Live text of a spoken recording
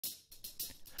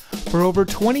For over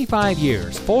 25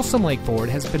 years, Folsom Lake Ford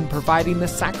has been providing the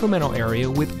Sacramento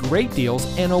area with great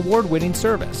deals and award-winning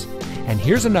service. And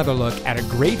here's another look at a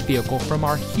great vehicle from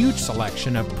our huge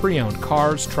selection of pre-owned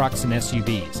cars, trucks, and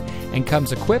SUVs, and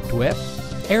comes equipped with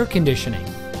air conditioning,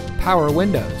 power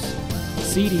windows,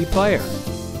 CD player,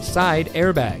 side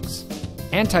airbags,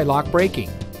 anti-lock braking,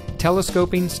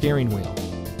 telescoping steering wheel,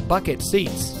 bucket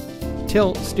seats,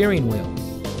 tilt steering wheel,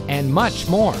 and much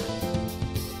more.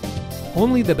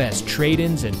 Only the best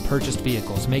trade-ins and purchased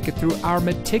vehicles make it through our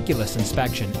meticulous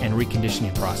inspection and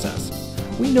reconditioning process.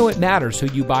 We know it matters who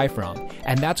you buy from,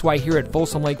 and that's why here at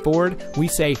Folsom Lake Ford, we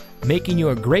say making you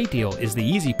a great deal is the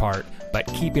easy part, but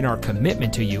keeping our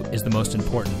commitment to you is the most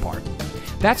important part.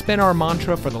 That's been our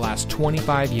mantra for the last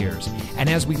 25 years, and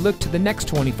as we look to the next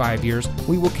 25 years,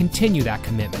 we will continue that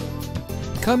commitment.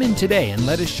 Come in today and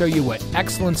let us show you what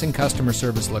excellence in customer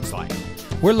service looks like.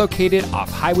 We're located off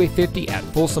Highway 50 at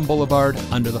Folsom Boulevard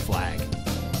under the flag.